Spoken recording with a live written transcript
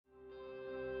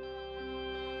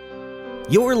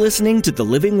You're listening to The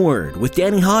Living Word with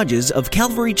Danny Hodges of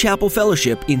Calvary Chapel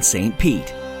Fellowship in St. Pete.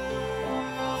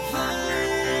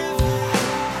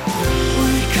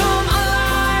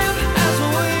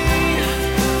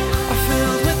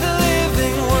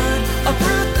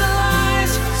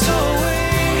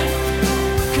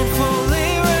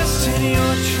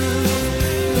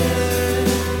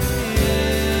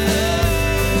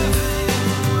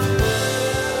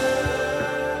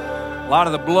 A lot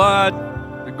of the blood,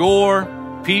 the gore,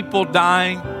 people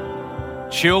dying,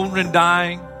 children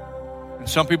dying, and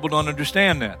some people don't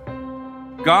understand that.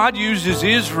 God uses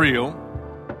Israel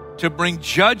to bring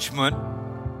judgment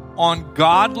on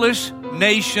godless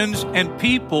nations and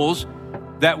peoples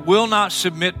that will not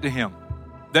submit to Him,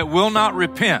 that will not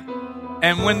repent.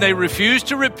 And when they refuse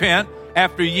to repent,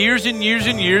 after years and years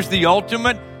and years, the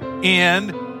ultimate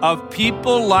end of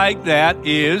people like that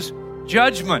is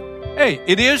judgment. Hey,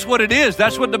 it is what it is.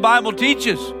 That's what the Bible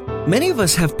teaches. Many of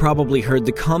us have probably heard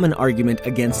the common argument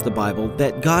against the Bible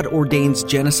that God ordains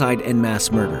genocide and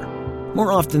mass murder.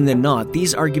 More often than not,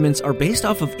 these arguments are based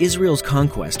off of Israel's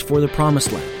conquest for the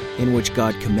Promised Land, in which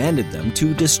God commanded them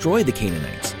to destroy the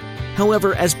Canaanites.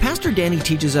 However, as Pastor Danny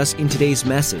teaches us in today's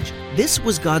message, this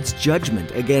was God's judgment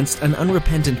against an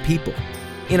unrepentant people.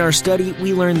 In our study,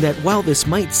 we learned that while this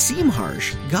might seem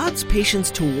harsh, God's patience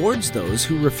towards those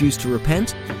who refuse to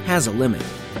repent has a limit.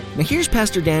 Now here's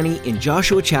Pastor Danny in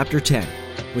Joshua chapter 10,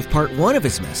 with part 1 of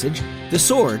his message, The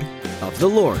Sword of the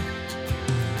Lord.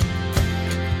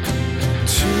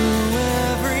 To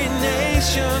every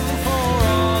nation, for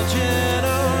all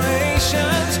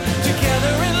generations,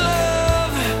 together in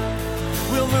love,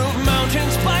 we'll move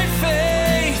mountains by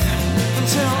faith,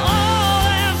 until all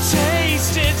have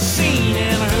tasted, seen,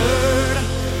 and heard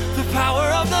the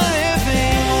power of the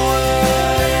living word.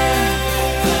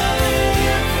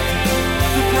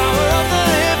 The power of the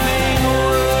living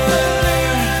word.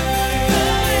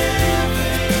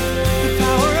 The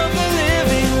power of the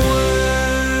living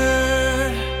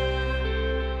word.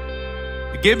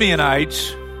 The Gibeonites,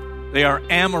 they are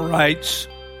Amorites,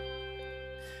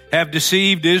 have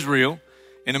deceived Israel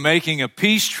into making a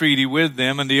peace treaty with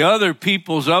them, and the other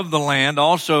peoples of the land,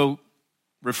 also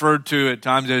referred to at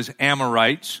times as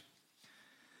Amorites,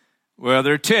 well,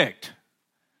 they're ticked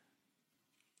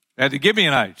at the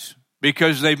Gibeonites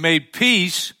because they've made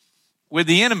peace with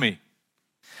the enemy.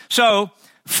 So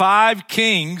 5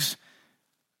 kings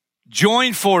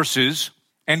join forces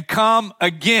and come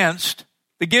against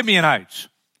the Gibeonites.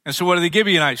 And so what do the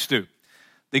Gibeonites do?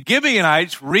 The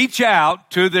Gibeonites reach out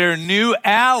to their new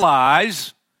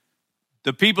allies,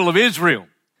 the people of Israel.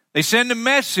 They send a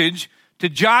message to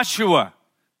Joshua.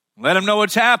 Let them know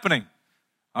what's happening.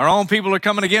 Our own people are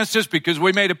coming against us because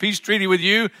we made a peace treaty with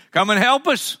you. Come and help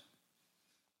us.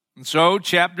 And so,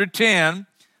 chapter 10,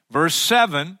 verse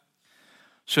 7,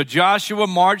 so Joshua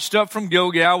marched up from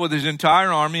Gilgal with his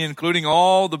entire army, including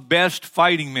all the best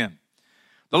fighting men.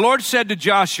 The Lord said to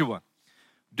Joshua,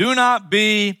 "Do not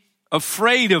be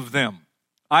afraid of them.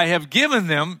 I have given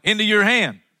them into your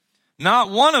hand. Not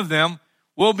one of them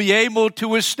will be able to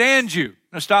withstand you."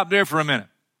 Now stop there for a minute.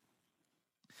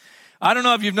 I don't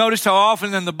know if you've noticed how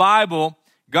often in the Bible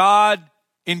God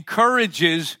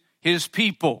encourages His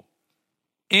people.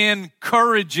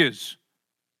 Encourages.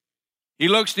 He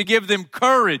looks to give them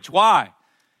courage. Why?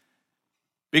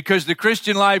 Because the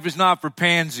Christian life is not for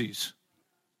pansies.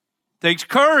 It takes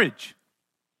courage.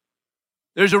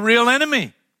 There's a real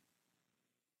enemy.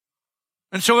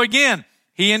 And so again,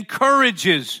 He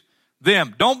encourages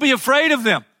them. Don't be afraid of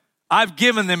them. I've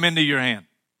given them into your hand.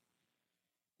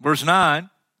 Verse 9.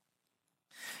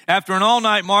 After an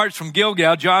all-night march from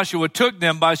Gilgal, Joshua took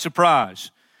them by surprise.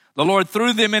 The Lord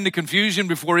threw them into confusion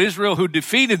before Israel, who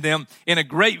defeated them in a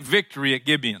great victory at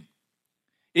Gibeon.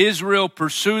 Israel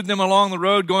pursued them along the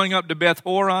road going up to Beth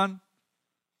Horon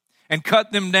and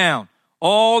cut them down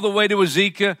all the way to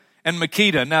Azekah and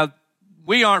Makkedah. Now,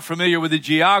 we aren't familiar with the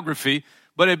geography,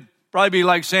 but it'd probably be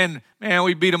like saying, man,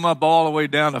 we beat them up all the way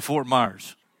down to Fort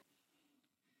Myers.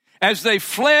 As they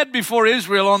fled before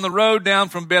Israel on the road down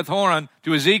from Beth Horon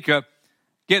to Azekah,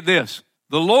 get this,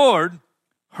 the Lord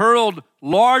hurled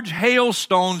large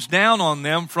hailstones down on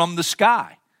them from the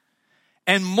sky.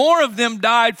 And more of them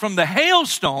died from the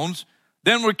hailstones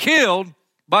than were killed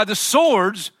by the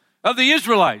swords of the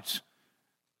Israelites.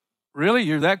 Really?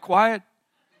 You're that quiet?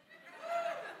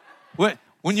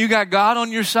 When you got God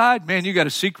on your side, man, you got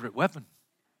a secret weapon.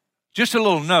 Just a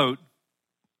little note,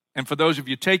 and for those of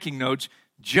you taking notes,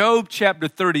 Job chapter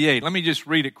 38. Let me just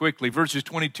read it quickly, verses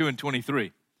 22 and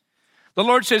 23. The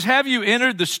Lord says, "Have you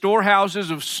entered the storehouses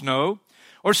of snow,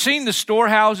 or seen the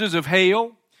storehouses of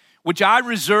hail, which I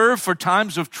reserve for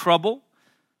times of trouble,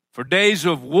 for days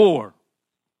of war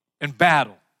and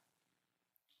battle.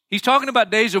 He's talking about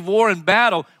days of war and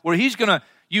battle where he's going to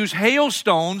use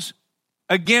hailstones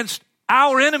against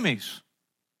our enemies.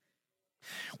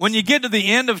 When you get to the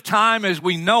end of time as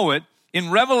we know it, in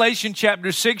Revelation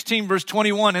chapter 16, verse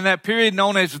 21, in that period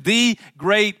known as the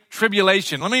Great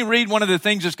Tribulation, let me read one of the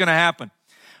things that's going to happen.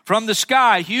 From the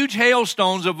sky, huge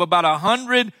hailstones of about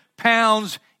 100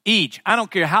 pounds each. I don't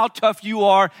care how tough you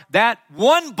are, that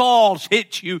one ball's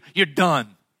hit you, you're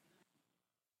done.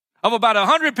 Of about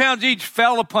 100 pounds each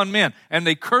fell upon men, and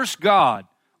they cursed God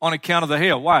on account of the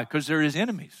hail. Why? Because they're his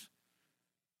enemies.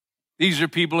 These are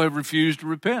people who have refused to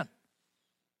repent.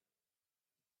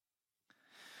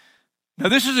 Now,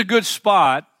 this is a good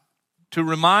spot to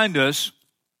remind us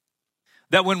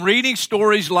that when reading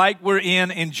stories like we're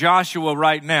in Joshua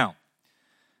right now,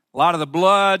 a lot of the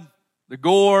blood, the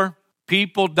gore,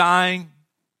 people dying,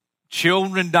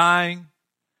 children dying,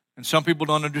 and some people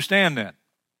don't understand that.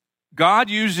 God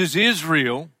uses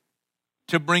Israel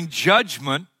to bring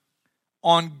judgment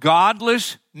on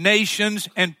godless nations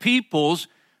and peoples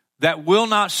that will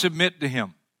not submit to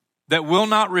him, that will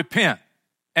not repent.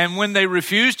 And when they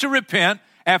refuse to repent,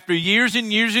 after years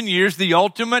and years and years, the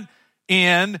ultimate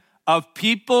end of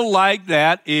people like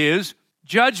that is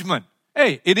judgment.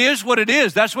 Hey, it is what it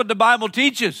is. That's what the Bible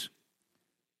teaches.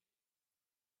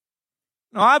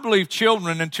 Now, I believe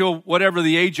children until whatever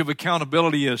the age of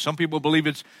accountability is. Some people believe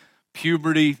it's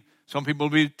puberty. Some people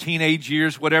believe teenage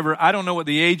years, whatever. I don't know what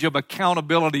the age of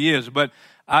accountability is, but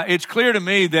it's clear to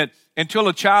me that until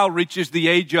a child reaches the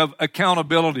age of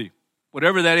accountability,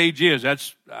 whatever that age is,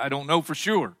 I don't know for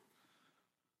sure,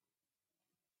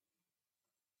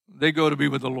 they go to be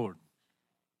with the Lord.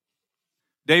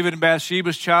 David and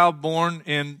Bathsheba's child born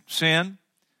in sin,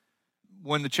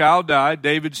 when the child died,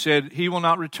 David said, he will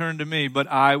not return to me, but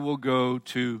I will go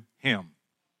to him.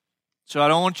 So I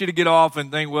don't want you to get off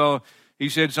and think, well, he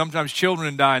said sometimes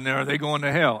children die in there. Are they going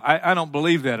to hell? I don't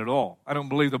believe that at all. I don't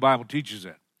believe the Bible teaches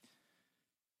that.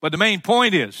 But the main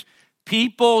point is,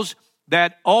 peoples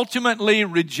that ultimately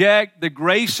reject the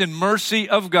grace and mercy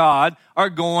of God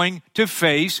are going to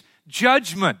face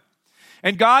judgment.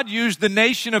 And God used the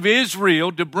nation of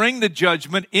Israel to bring the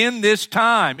judgment in this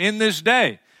time, in this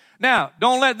day. Now,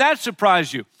 don't let that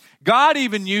surprise you. God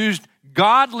even used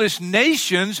godless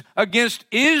nations against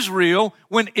Israel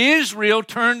when Israel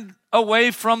turned away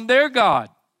from their God.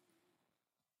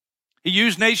 He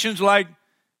used nations like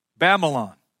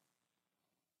Babylon.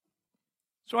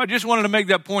 So I just wanted to make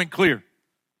that point clear.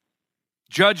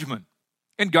 Judgment.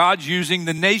 And God's using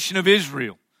the nation of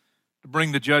Israel to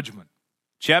bring the judgment.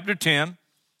 Chapter 10,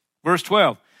 verse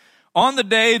 12. On the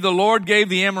day the Lord gave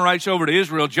the Amorites over to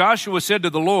Israel, Joshua said to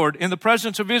the Lord in the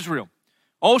presence of Israel,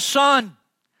 O sun,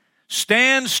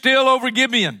 stand still over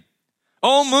Gibeon.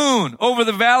 O moon, over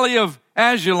the valley of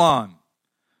Ajalon.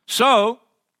 So,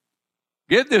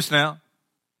 get this now,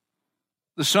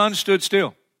 the sun stood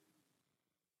still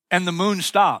and the moon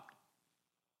stopped.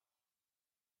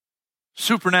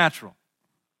 Supernatural.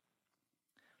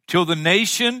 Till the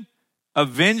nation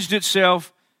avenged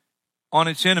itself on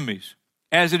its enemies,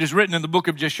 as it is written in the book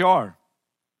of Jeshar.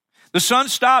 The sun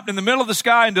stopped in the middle of the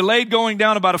sky and delayed going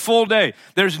down about a full day.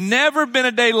 There's never been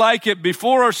a day like it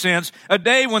before or since, a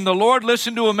day when the Lord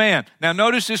listened to a man. Now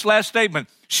notice this last statement.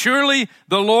 Surely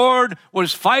the Lord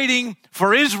was fighting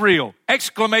for Israel!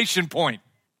 Exclamation point.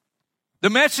 The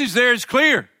message there is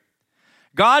clear.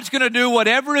 God's going to do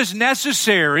whatever is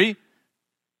necessary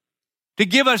to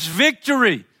give us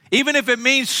victory, even if it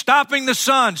means stopping the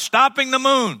sun, stopping the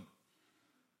moon.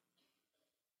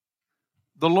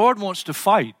 The Lord wants to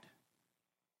fight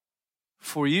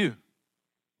for you.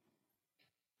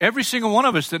 Every single one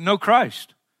of us that know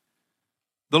Christ.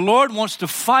 The Lord wants to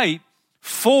fight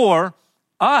for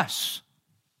us.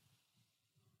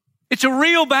 It's a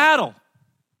real battle.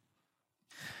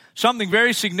 Something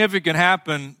very significant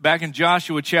happened back in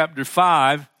Joshua chapter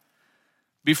 5.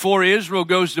 Before Israel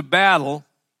goes to battle,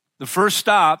 the first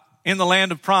stop in the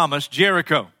land of promise,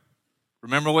 Jericho.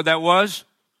 Remember what that was?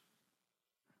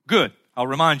 Good. I'll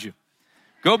remind you.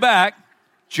 Go back,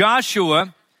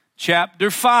 Joshua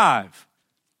chapter 5.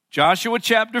 Joshua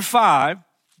chapter 5,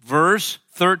 verse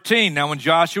 13. Now when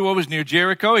Joshua was near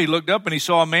Jericho, he looked up and he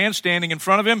saw a man standing in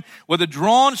front of him with a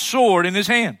drawn sword in his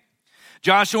hand.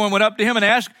 Joshua went up to him and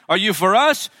asked, are you for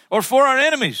us or for our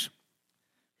enemies?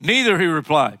 Neither, he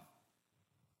replied.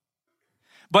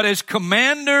 But as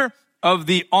commander of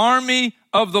the army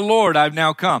of the Lord, I've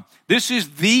now come. This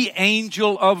is the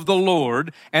angel of the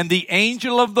Lord, and the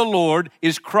angel of the Lord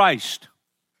is Christ.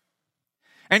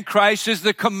 And Christ is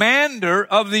the commander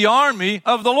of the army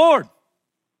of the Lord.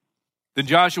 Then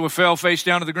Joshua fell face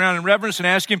down to the ground in reverence and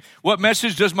asked him, "What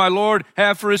message does my Lord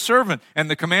have for his servant?" And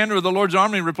the commander of the Lord's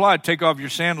army replied, "Take off your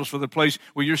sandals, for the place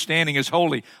where you're standing is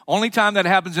holy." Only time that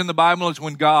happens in the Bible is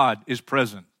when God is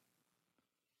present.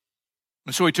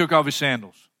 And so he took off his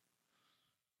sandals.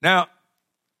 Now,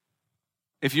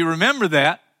 if you remember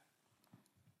that,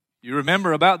 you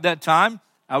remember about that time,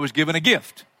 I was given a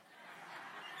gift.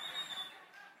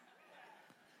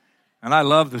 And I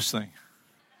love this thing.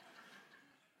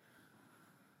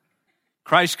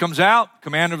 Christ comes out,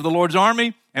 commander of the Lord's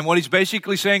army, and what he's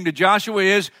basically saying to Joshua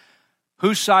is,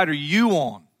 whose side are you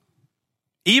on?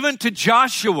 Even to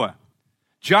Joshua,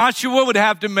 Joshua would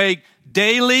have to make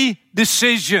daily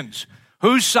decisions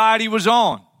whose side he was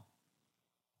on.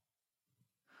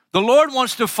 The Lord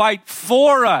wants to fight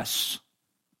for us.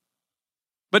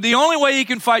 But the only way he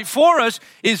can fight for us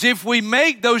is if we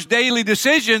make those daily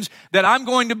decisions that I'm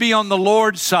going to be on the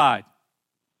Lord's side.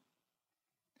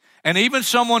 And even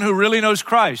someone who really knows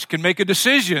Christ can make a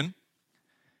decision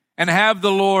and have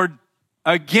the Lord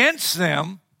against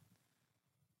them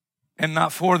and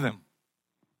not for them.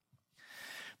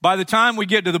 By the time we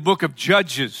get to the book of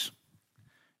Judges,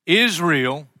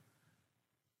 Israel,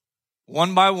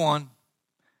 one by one,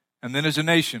 and then as a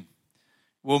nation,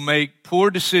 will make poor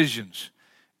decisions,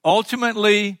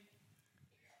 ultimately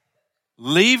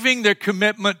leaving their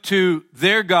commitment to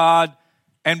their God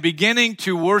and beginning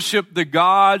to worship the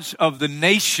gods of the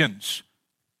nations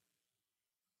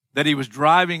that he was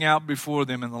driving out before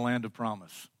them in the land of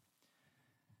promise.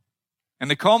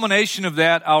 And the culmination of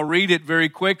that, I'll read it very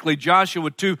quickly, Judges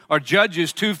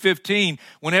 2:15.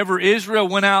 Whenever Israel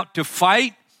went out to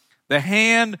fight, the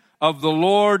hand of the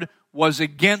Lord was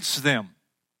against them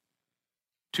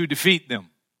to defeat them.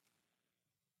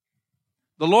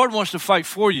 The Lord wants to fight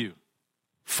for you,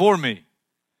 for me.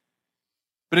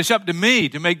 But it's up to me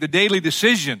to make the daily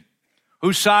decision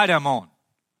whose side I'm on.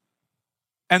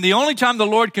 And the only time the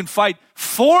Lord can fight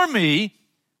for me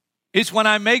is when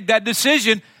I make that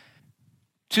decision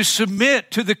to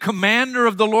submit to the commander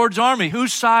of the Lord's army.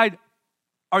 Whose side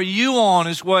are you on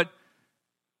is what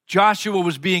Joshua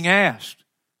was being asked.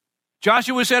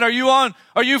 Joshua said, are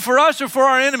you for us or for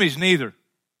our enemies? Neither.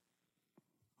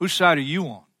 Whose side are you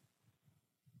on?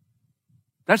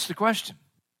 That's the question.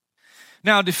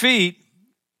 Now, defeat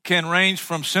can range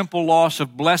from simple loss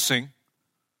of blessing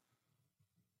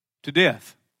to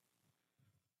death,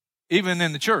 even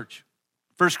in the church.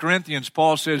 1 Corinthians,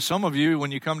 Paul says, some of you,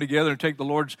 when you come together and take the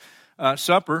Lord's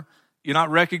Supper, you're not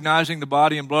recognizing the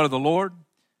body and blood of the Lord.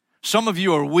 Some of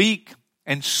you are weak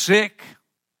and sick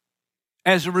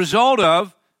as a result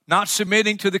of not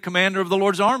submitting to the commander of the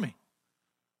Lord's army.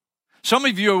 Some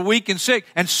of you are weak and sick,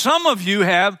 and some of you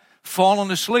have fallen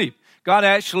asleep. God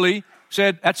actually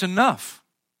said, that's enough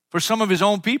for some of his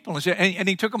own people, and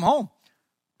he took them home.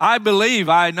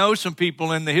 I know some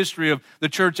people in the history of the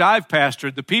church I've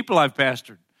pastored, the people I've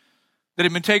pastored, that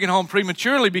have been taken home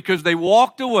prematurely because they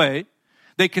walked away,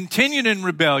 they continued in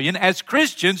rebellion as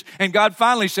Christians, and God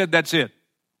finally said, that's it.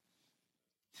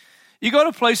 You go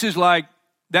to places like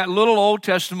that little Old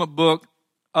Testament book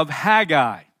of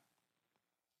Haggai.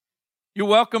 You're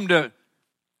welcome to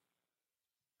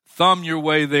thumb your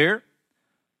way there.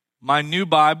 My new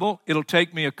Bible, it'll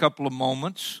take me a couple of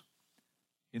moments.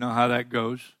 You know how that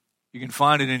goes. You can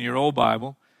find it in your old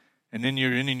Bible. And then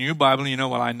you're in your new Bible, and you know,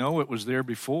 well, I know it was there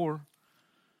before.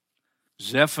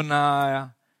 Zephaniah,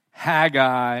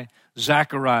 Haggai,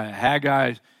 Zechariah.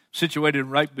 Haggai situated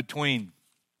right between.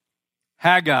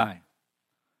 Haggai,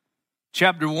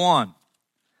 chapter 1,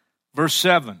 verse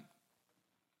 7.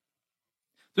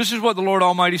 This is what the Lord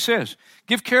Almighty says.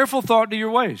 Give careful thought to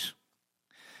your ways.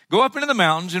 Go up into the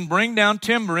mountains and bring down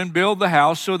timber and build the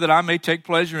house so that I may take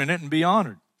pleasure in it and be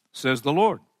honored, says the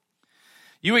Lord.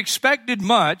 You expected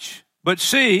much, but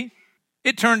see,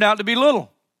 it turned out to be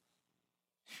little.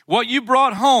 What you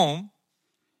brought home,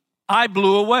 I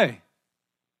blew away.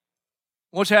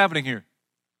 What's happening here?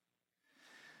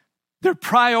 Their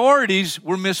priorities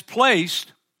were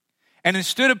misplaced, and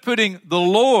instead of putting the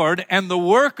Lord and the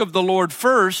work of the Lord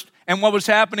first, and what was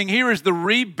happening here is the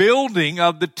rebuilding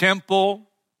of the temple.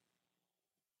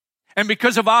 And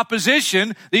because of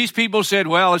opposition, these people said,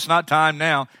 well, it's not time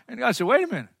now. And God said, wait a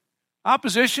minute.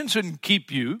 Opposition shouldn't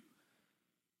keep you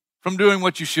from doing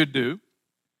what you should do.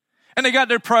 And they got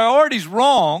their priorities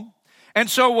wrong. And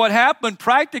so what happened,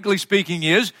 practically speaking,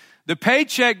 is the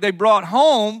paycheck they brought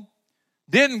home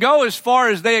didn't go as far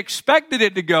as they expected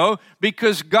it to go,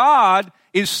 because God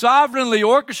is sovereignly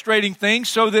orchestrating things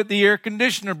so that the air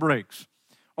conditioner breaks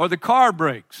or the car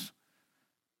breaks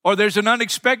or there's an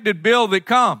unexpected bill that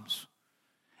comes.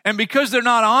 And because they're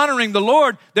not honoring the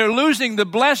Lord, they're losing the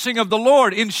blessing of the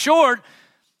Lord. In short,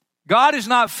 God is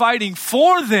not fighting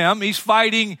for them, He's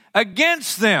fighting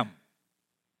against them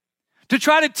to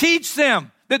try to teach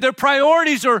them that their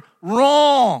priorities are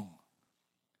wrong.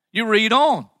 You read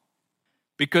on.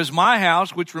 Because my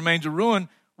house, which remains a ruin,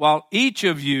 while each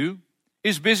of you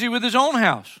is busy with his own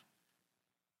house.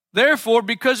 Therefore,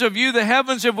 because of you, the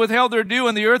heavens have withheld their dew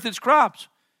and the earth its crops.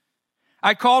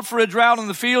 I called for a drought on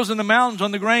the fields and the mountains,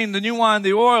 on the grain, the new wine,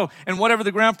 the oil, and whatever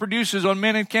the ground produces, on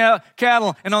men and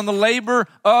cattle, and on the labor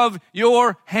of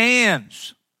your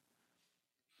hands.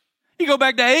 You go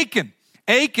back to Achan.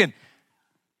 Achan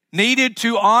needed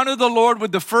to honor the Lord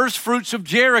with the first fruits of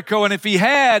Jericho, and if he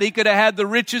had, he could have had the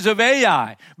riches of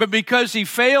Ai. But because he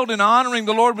failed in honoring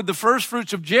the Lord with the first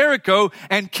fruits of Jericho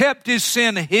and kept his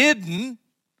sin hidden,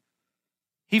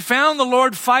 he found the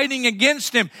Lord fighting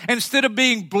against him. Instead of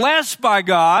being blessed by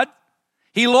God,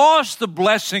 he lost the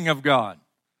blessing of God.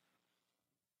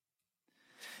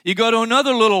 You go to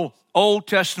another little Old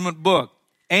Testament book,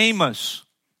 Amos.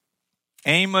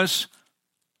 Amos,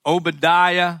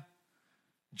 Obadiah,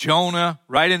 Jonah,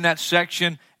 right in that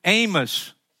section.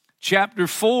 Amos, chapter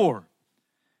 4.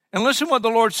 And listen what the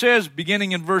Lord says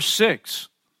beginning in verse 6.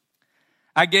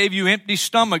 I gave you empty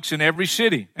stomachs in every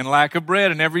city and lack of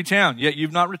bread in every town, yet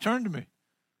you've not returned to me.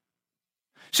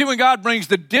 See, when God brings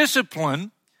the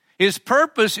discipline, His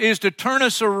purpose is to turn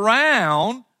us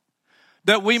around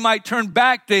that we might turn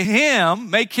back to Him,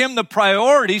 make Him the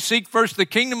priority, seek first the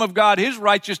kingdom of God, His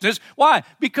righteousness. Why?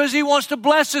 Because He wants to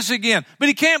bless us again. But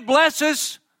He can't bless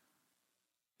us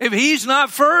if He's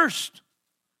not first.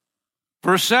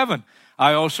 Verse 7,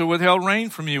 I also withheld rain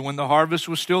from you when the harvest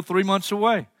was still 3 months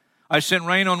away. I sent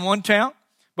rain on one town,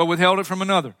 but withheld it from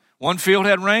another. One field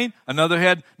had rain, another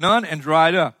had none, and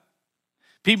dried up.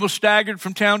 People staggered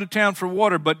from town to town for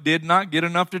water, but did not get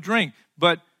enough to drink.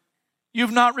 But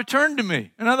you've not returned to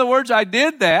me. In other words, I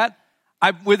did that.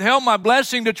 I withheld my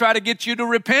blessing to try to get you to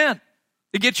repent,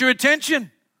 to get your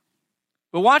attention.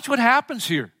 But watch what happens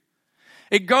here.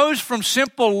 It goes from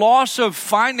simple loss of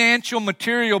financial,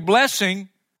 material blessing,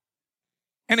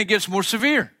 and it gets more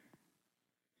severe.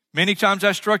 Many times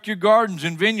I struck your gardens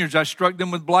and vineyards. I struck them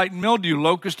with blight and mildew.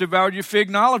 Locusts devoured your fig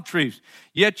and olive trees.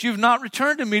 Yet you've not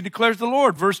returned to me, declares the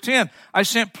Lord. Verse 10, I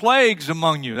sent plagues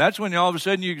among you. That's when all of a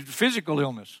sudden you get physical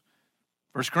illness.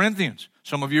 1 Corinthians,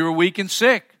 some of you are weak and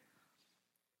sick.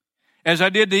 As I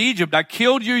did to Egypt, I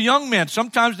killed your young men.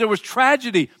 Sometimes there was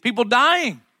tragedy, people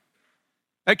dying.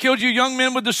 I killed you young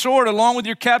men with the sword along with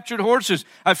your captured horses.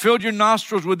 I filled your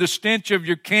nostrils with the stench of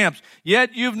your camps.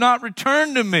 Yet you've not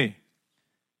returned to me.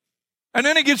 And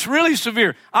then it gets really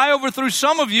severe. I overthrew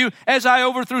some of you as I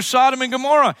overthrew Sodom and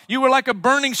Gomorrah. You were like a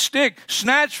burning stick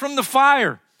snatched from the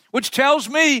fire, which tells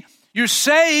me you're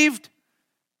saved,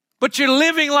 but you're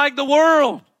living like the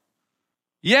world.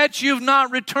 Yet you've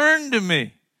not returned to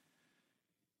me.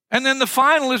 And then the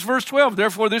final is verse 12.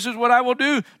 Therefore, this is what I will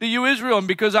do to you, Israel. And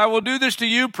because I will do this to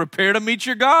you, prepare to meet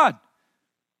your God.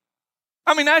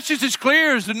 I mean, that's just as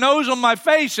clear as the nose on my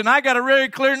face, and I got a very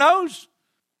clear nose.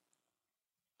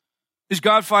 Is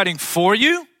God fighting for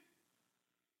you?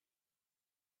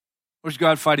 Or is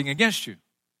God fighting against you?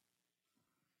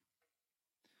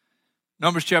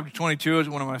 Numbers chapter 22 is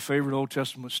one of my favorite Old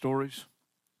Testament stories.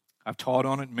 I've taught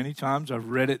on it many times. I've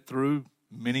read it through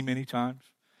many, many times.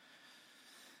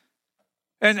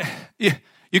 And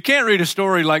you can't read a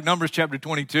story like Numbers chapter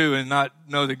 22 and not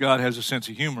know that God has a sense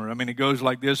of humor. I mean, it goes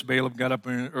like this. Balaam got up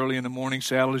early in the morning,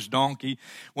 saddled his donkey,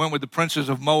 went with the princes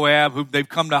of Moab, who they've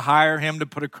come to hire him to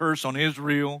put a curse on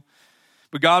Israel.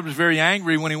 But God was very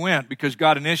angry when he went because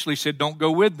God initially said, don't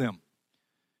go with them.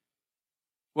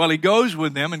 Well, he goes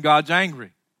with them and God's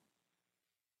angry.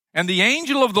 And the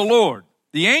angel of the Lord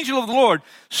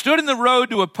stood in the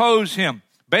road to oppose him.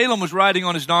 Balaam was riding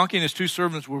on his donkey, and his two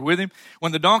servants were with him.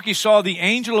 When the donkey saw the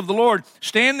angel of the Lord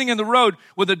standing in the road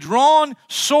with a drawn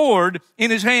sword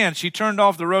in his hand, she turned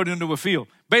off the road into a field.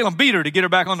 Balaam beat her to get her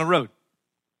back on the road.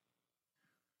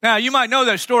 Now, you might know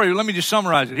that story, but let me just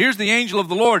summarize it. Here's the angel of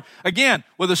the Lord, again,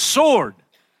 with a sword.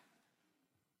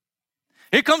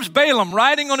 Here comes Balaam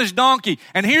riding on his donkey,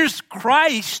 and here's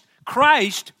Christ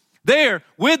there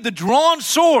with the drawn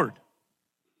sword.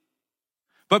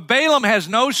 But Balaam has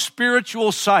no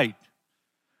spiritual sight.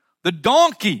 The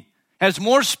donkey has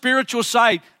more spiritual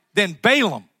sight than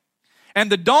Balaam. And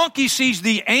the donkey sees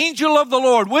the angel of the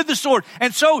Lord with the sword,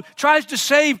 and so tries to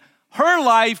save her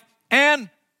life and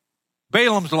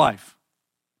Balaam's life.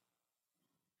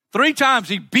 3 times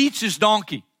he beats his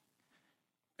donkey.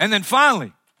 And then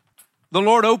finally, the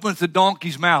Lord opens the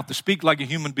donkey's mouth to speak like a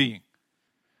human being.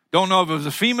 Don't know if it was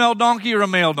a female donkey or a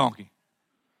male donkey.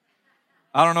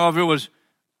 I don't know if it was,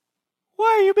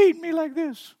 why are you beating me like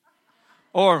this?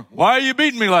 Or, why are you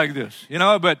beating me like this?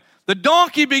 But the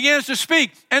donkey begins to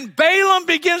speak, and Balaam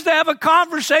begins to have a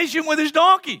conversation with his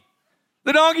donkey.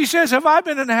 The donkey says, have I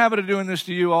been in the habit of doing this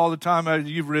to you all the time as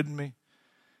you've ridden me?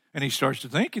 And he starts to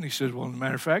think, and he says, well, as a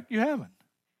matter of fact, you haven't.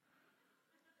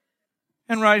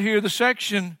 And right here, the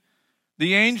section,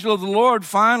 the angel of the Lord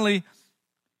finally,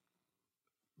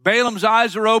 Balaam's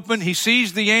eyes are open. He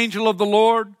sees the angel of the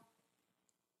Lord.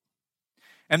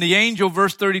 And the angel,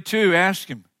 verse 32, asks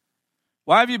him,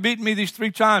 why have you beaten me these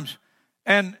 3 times?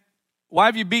 And why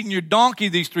have you beaten your donkey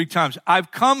these 3 times?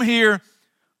 I've come here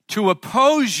to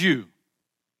oppose you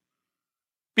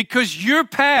because your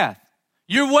path,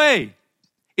 your way,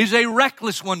 is a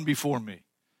reckless one before me.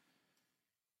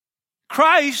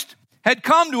 Christ had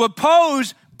come to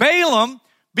oppose Balaam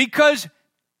because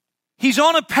he's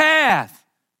on a path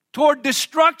toward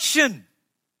destruction.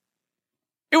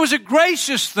 It was a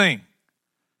gracious thing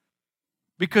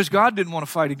because God didn't want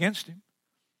to fight against him.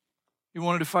 He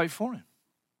wanted to fight for him.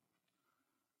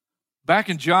 Back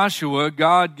in Joshua,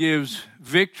 God gives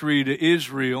victory to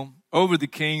Israel over the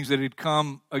kings that had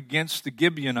come against the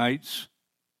Gibeonites.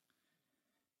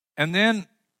 And then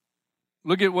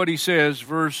look at what he says,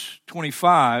 verse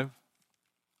 25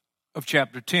 of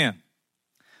chapter 10.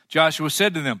 Joshua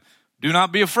said to them, do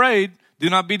not be afraid, do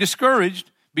not be discouraged,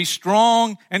 be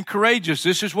strong and courageous.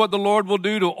 This is what the Lord will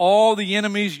do to all the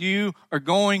enemies you are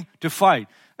going to fight.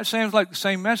 That sounds like the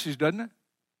same message, doesn't it?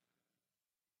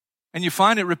 And you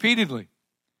find it repeatedly.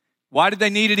 Why did they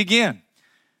need it again?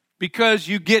 Because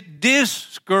you get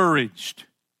discouraged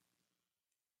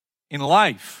in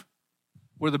life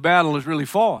where the battle is really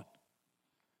fought.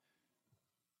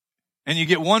 And you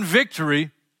get one victory,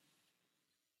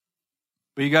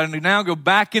 but you got to now go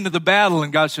back into the battle,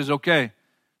 and God says, okay,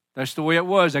 that's the way it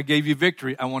was. I gave you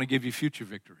victory. I want to give you future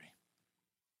victory.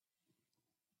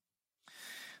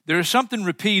 There is something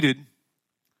repeated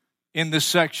in this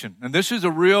section, and this is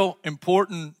a real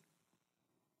important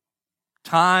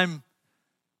time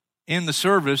in the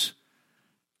service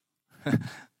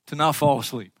to not fall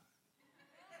asleep.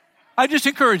 I'm just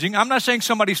encouraging. I'm not saying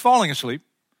somebody's falling asleep.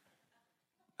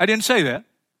 I didn't say that.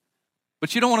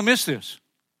 But you don't want to miss this.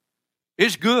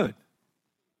 It's good.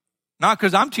 Not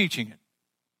because I'm teaching it.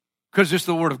 Because it's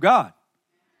the Word of God.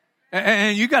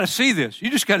 And you got to see this.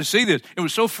 You just got to see this. It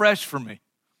was so fresh for me.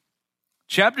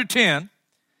 Chapter 10.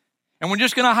 And we're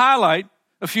just going to highlight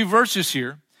a few verses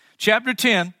here. Chapter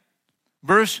 10,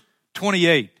 verse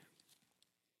 28.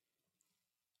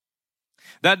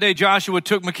 That day Joshua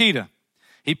took Makkedah.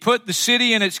 He put the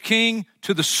city and its king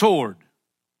to the sword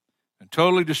and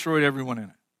totally destroyed everyone in it.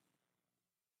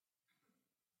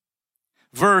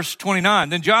 Verse 29,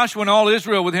 then Joshua and all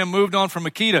Israel with him moved on from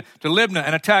Makkedah to Libnah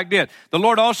and attacked it. The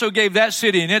Lord also gave that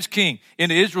city and its king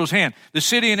into Israel's hand. The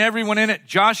city and everyone in it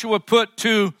Joshua put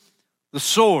to the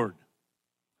sword.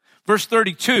 Verse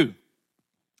 32,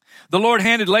 the Lord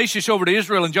handed Lachish over to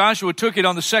Israel, and Joshua took it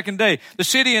on the second day. The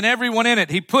city and everyone in it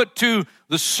he put to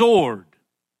the sword.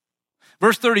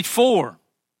 Verse 34,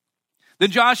 then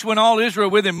Joshua and all Israel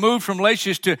with him moved from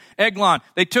Lachish to Eglon.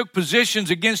 They took positions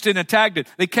against it and attacked it.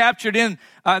 They captured it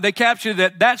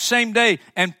that same day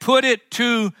and put it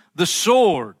to the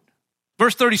sword.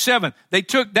 Verse 37, they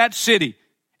took that city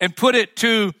and put it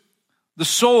to the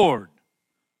sword.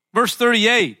 Verse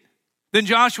 38, then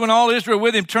Joshua and all Israel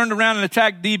with him turned around and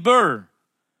attacked Debir.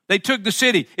 They took the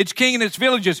city, its king and its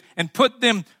villages, and put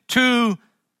them to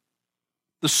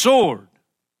the sword.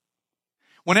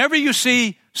 Whenever you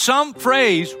see some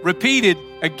phrase repeated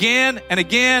again and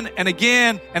again and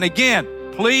again and again,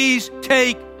 please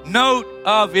take note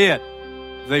of it.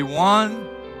 They won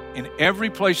in every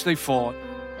place they fought,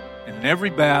 and in every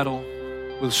battle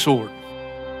with a sword.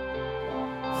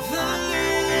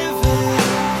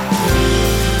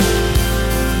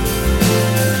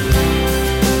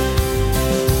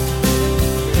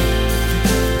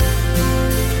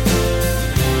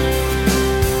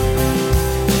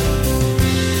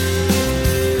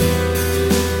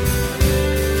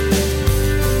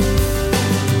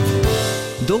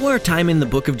 Though our time in the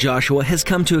book of Joshua has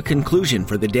come to a conclusion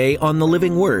for the day on the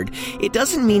Living Word, it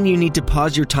doesn't mean you need to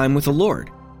pause your time with the Lord.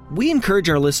 We encourage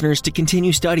our listeners to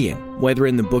continue studying, whether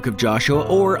in the book of Joshua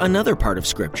or another part of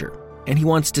Scripture, and He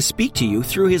wants to speak to you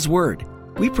through His Word.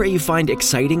 We pray you find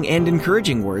exciting and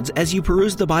encouraging words as you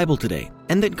peruse the Bible today,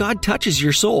 and that God touches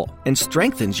your soul and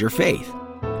strengthens your faith.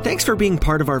 Thanks for being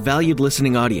part of our valued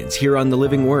listening audience here on the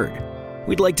Living Word.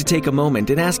 We'd like to take a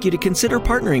moment and ask you to consider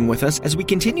partnering with us as we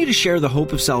continue to share the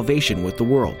hope of salvation with the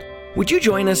world. Would you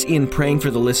join us in praying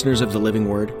for the listeners of the Living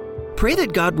Word? Pray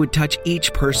that God would touch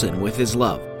each person with His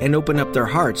love and open up their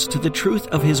hearts to the truth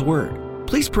of His Word.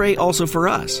 Please pray also for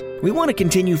us. We want to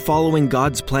continue following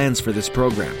God's plans for this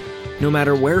program, no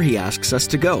matter where He asks us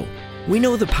to go. We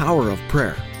know the power of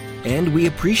prayer, and we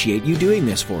appreciate you doing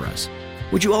this for us.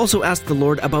 Would you also ask the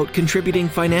Lord about contributing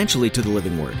financially to the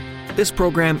Living Word? This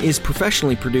program is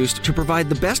professionally produced to provide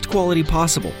the best quality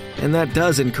possible, and that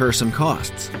does incur some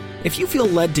costs. If you feel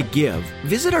led to give,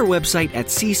 visit our website at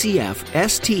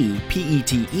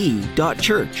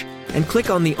ccfstpete.church and click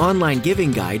on the online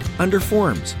giving guide under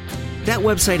Forms. That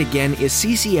website again is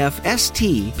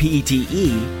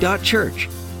ccfstpete.church.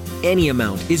 Any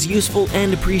amount is useful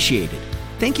and appreciated.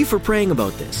 Thank you for praying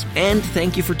about this, and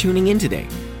thank you for tuning in today.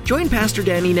 Join Pastor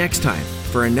Danny next time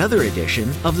for another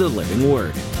edition of the Living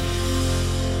Word.